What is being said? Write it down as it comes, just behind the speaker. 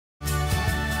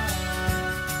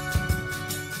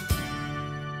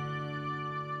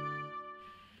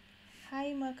Hi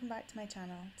and welcome back to my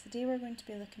channel. Today we're going to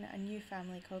be looking at a new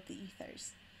family called the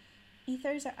ethers.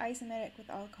 Ethers are isomeric with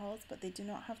alcohols, but they do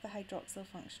not have the hydroxyl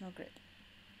functional group.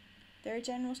 Their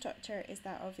general structure is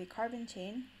that of a carbon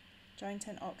chain joined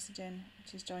to an oxygen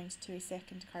which is joined to a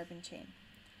second carbon chain.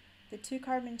 The two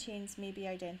carbon chains may be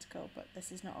identical, but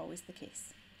this is not always the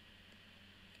case.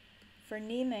 For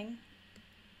naming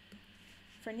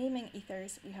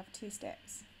ethers, we have two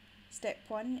steps. Step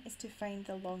 1 is to find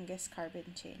the longest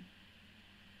carbon chain.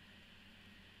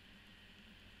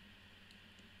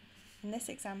 In this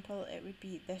example, it would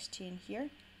be this chain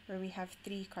here, where we have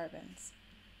 3 carbons.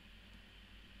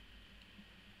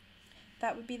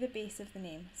 That would be the base of the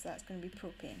name, so that's going to be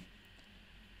propane.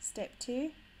 Step 2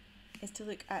 is to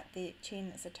look at the chain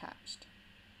that's attached.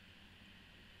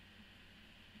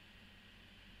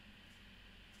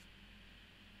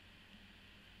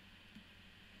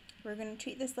 We're going to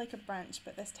treat this like a branch,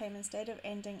 but this time instead of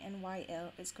ending in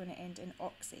YL, it's going to end in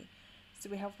oxy. So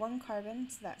we have one carbon,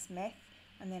 so that's meth,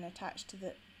 and then attached to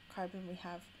the carbon we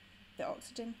have the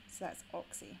oxygen, so that's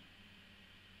oxy.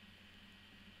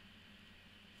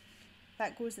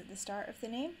 That goes at the start of the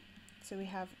name, so we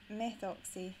have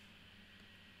methoxy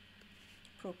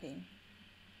propane.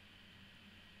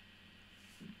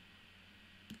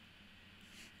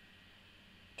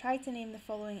 Try to name the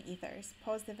following ethers.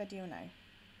 Pause the video now.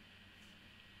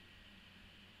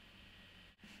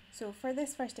 So for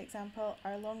this first example,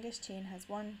 our longest chain has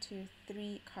 1, 2,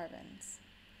 3 carbons.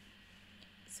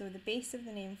 So the base of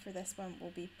the name for this one will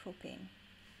be propane.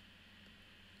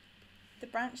 The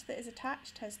branch that is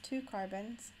attached has 2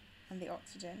 carbons and the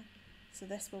oxygen, so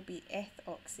this will be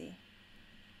ethoxy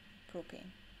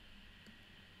propane.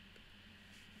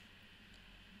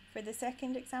 For the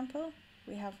second example,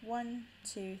 we have 1,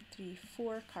 2, 3,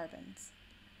 4 carbons.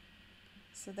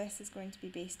 So this is going to be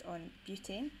based on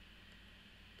butane,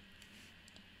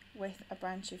 with a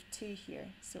branch of 2 here,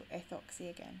 so ethoxy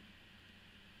again.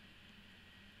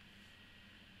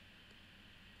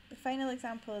 The final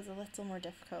example is a little more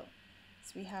difficult.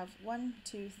 So we have 1,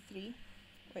 2, 3,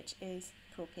 which is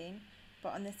propane,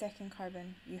 but on the second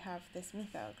carbon you have this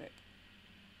methyl group.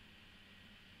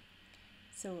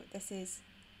 So this is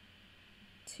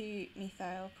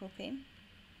 2-methyl propane.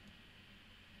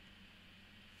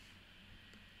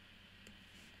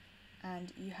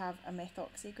 And you have a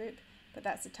methoxy group, but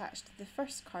that's attached to the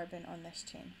first carbon on this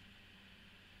chain.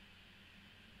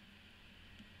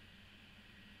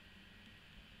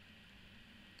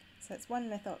 So it's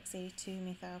 1-methoxy,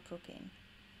 2-methyl propane.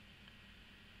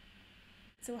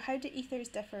 So how do ethers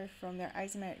differ from their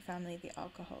isomeric family, the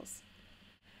alcohols?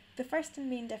 The first and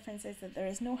main difference is that there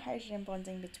is no hydrogen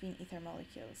bonding between ether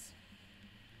molecules.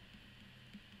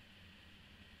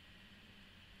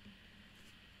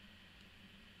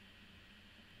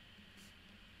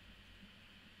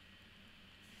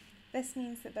 This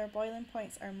means that their boiling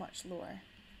points are much lower.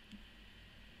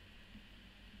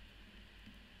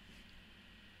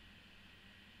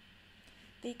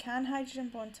 They can hydrogen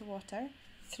bond to water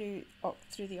through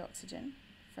the oxygen,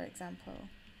 for example.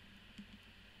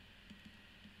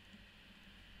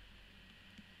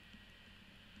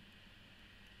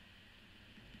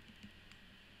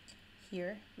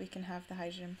 Here we can have the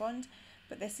hydrogen bond,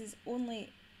 but this is only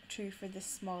true for the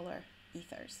smaller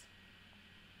ethers.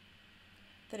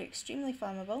 They're extremely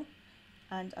flammable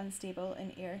and unstable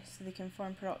in air, so they can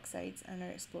form peroxides and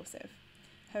are explosive.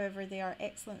 However, they are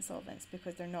excellent solvents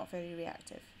because they're not very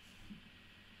reactive.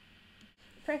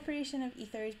 Preparation of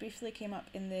ethers briefly came up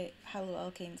in the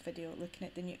haloalkanes video, looking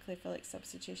at the nucleophilic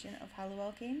substitution of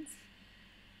haloalkanes.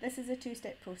 This is a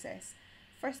 2-step process.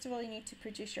 First of all, you need to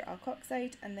produce your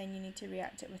alkoxide, and then you need to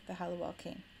react it with the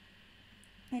haloalkane.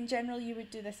 In general, you would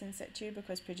do this in situ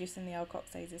because producing the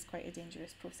alkoxides is quite a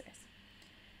dangerous process.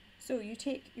 So you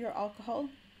take your alcohol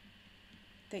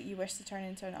that you wish to turn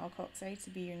into an alkoxide to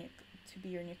be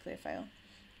your nucleophile,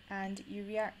 and you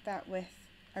react that with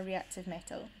a reactive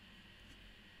metal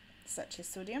such as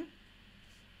sodium,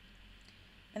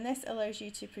 and this allows you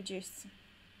to produce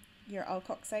your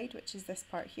alkoxide, which is this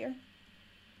part here,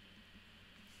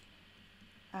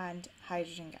 and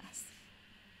hydrogen gas.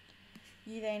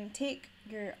 You then take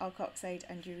your alkoxide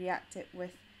and you react it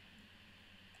with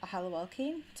a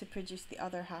haloalkane to produce the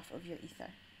other half of your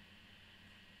ether.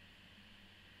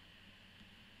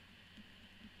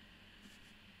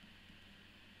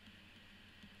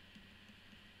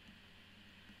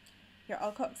 Your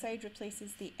alkoxide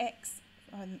replaces the X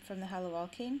from the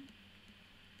haloalkane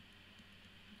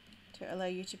to allow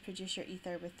you to produce your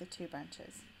ether with the 2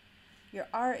 branches. Your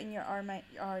R and your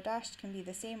R dashed can be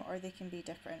the same or they can be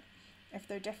different. If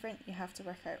they're different, you have to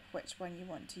work out which one you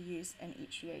want to use in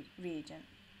each reagent.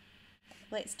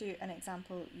 Let's do an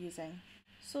example using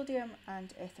sodium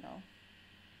and ethanol.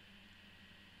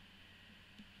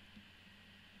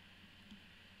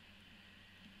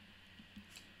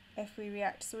 If we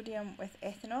react sodium with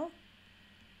ethanol,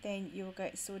 then you will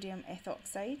get sodium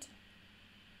ethoxide,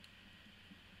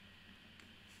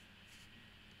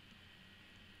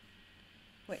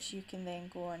 which you can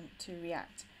then go on to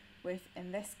react with,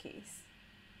 in this case,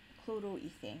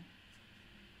 chloroethane.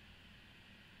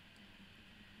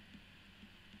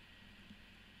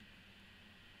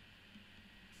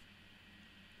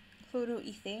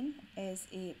 Chloroethane is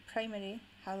a primary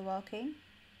haloalkane,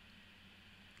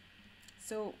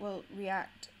 so will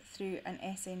react through an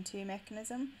SN2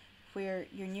 mechanism where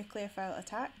your nucleophile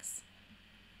attacks,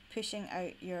 pushing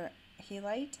out your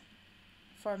halide,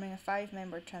 forming a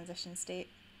 5-membered transition state.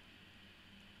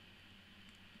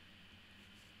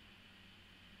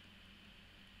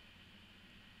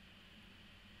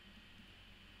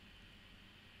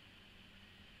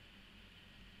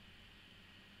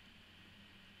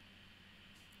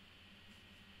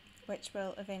 Which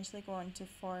will eventually go on to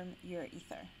form your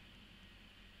ether.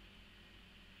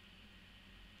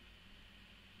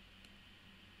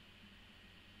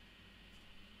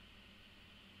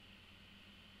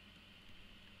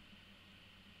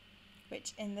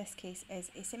 Which in this case is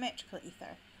a symmetrical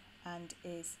ether and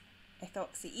is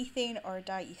ethoxyethane or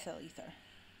diethyl ether.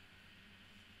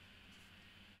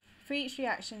 For each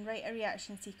reaction, write a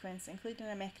reaction sequence, including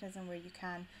a mechanism where you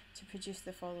can, to produce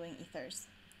the following ethers.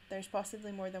 There's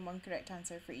possibly more than one correct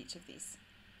answer for each of these.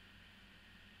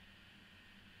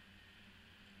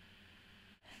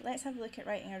 Let's have a look at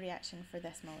writing a reaction for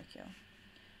this molecule.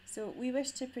 So we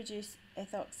wish to produce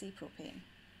ethoxypropane.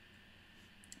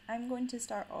 I'm going to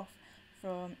start off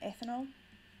from ethanol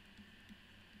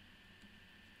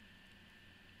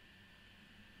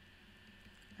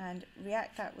and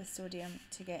react that with sodium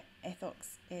to get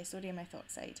sodium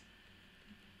ethoxide.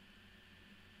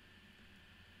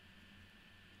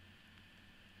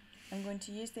 I'm going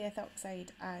to use the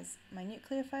ethoxide as my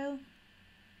nucleophile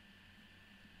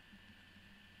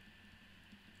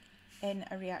in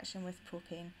a reaction with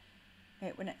propane,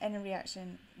 in a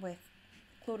reaction with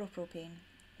chloropropane,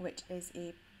 which is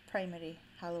a primary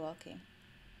haloalkane.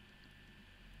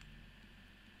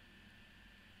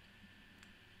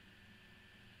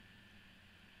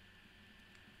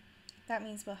 That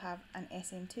means we'll have an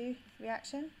SN2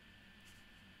 reaction,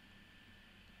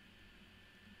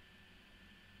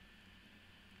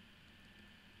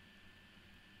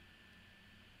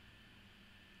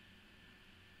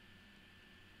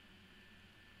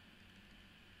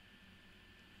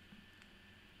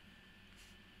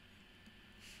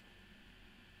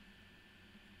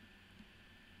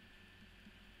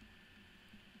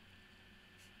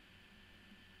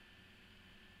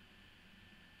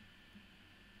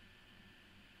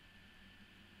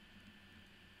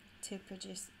 to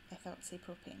produce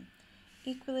ethoxypropane.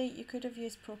 Equally, you could have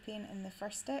used propane in the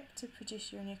first step to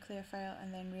produce your nucleophile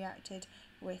and then reacted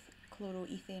with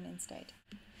chloroethane instead.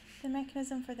 The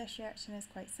mechanism for this reaction is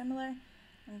quite similar.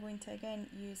 I'm going to again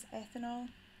use ethanol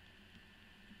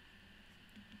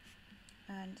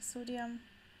and sodium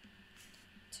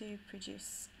to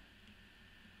produce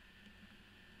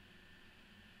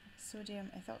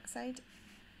sodium ethoxide,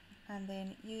 and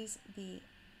then use the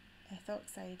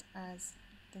ethoxide as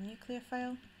the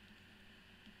nucleophile.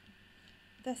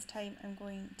 This time I'm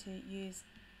going to use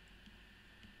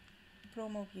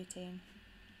bromobutane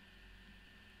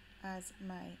as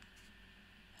my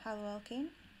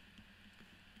haloalkane,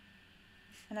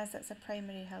 and as that's a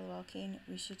primary haloalkane,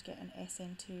 we should get an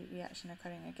SN2 reaction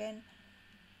occurring again.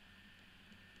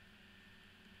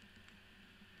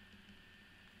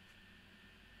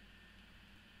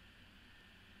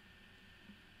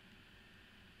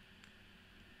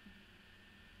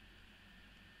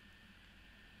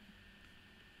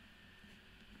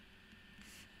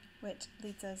 Which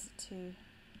leads us to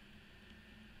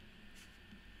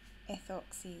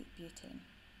ethoxybutane.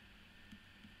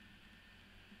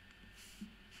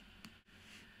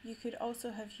 You could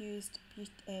also have used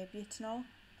butanol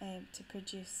to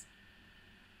produce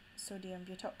sodium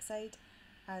butoxide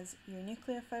as your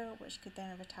nucleophile, which could then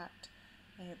have attacked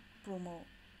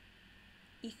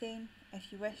bromoethane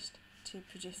if you wished to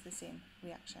produce the same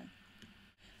reaction.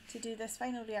 To do this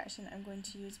final reaction, I'm going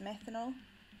to use methanol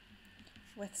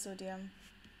with sodium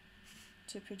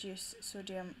to produce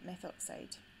sodium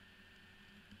methoxide.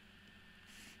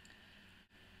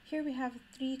 Here we have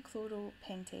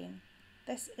 3-chloropentane.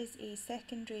 This is a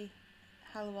secondary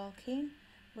haloalkane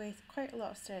with quite a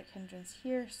lot of steric hindrance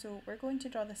here, so we're going to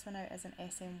draw this one out as an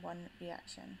SN1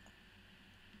 reaction.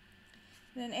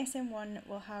 And in SM1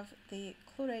 we'll have the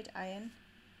chloride ion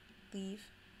leave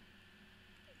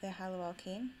the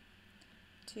haloalkane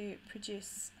to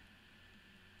produce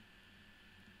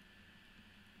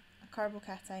a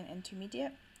carbocation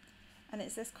intermediate, and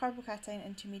it's this carbocation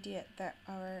intermediate that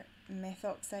our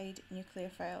methoxide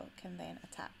nucleophile can then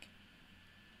attack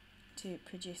to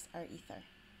produce our ether.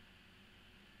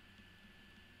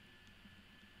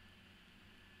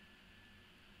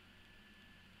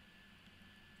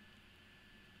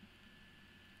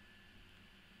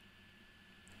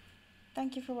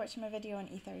 Thank you for watching my video on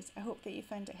ethers. I hope that you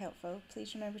found it helpful.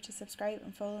 Please remember to subscribe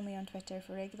and follow me on Twitter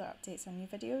for regular updates on new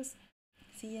videos.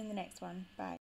 See you in the next one. Bye.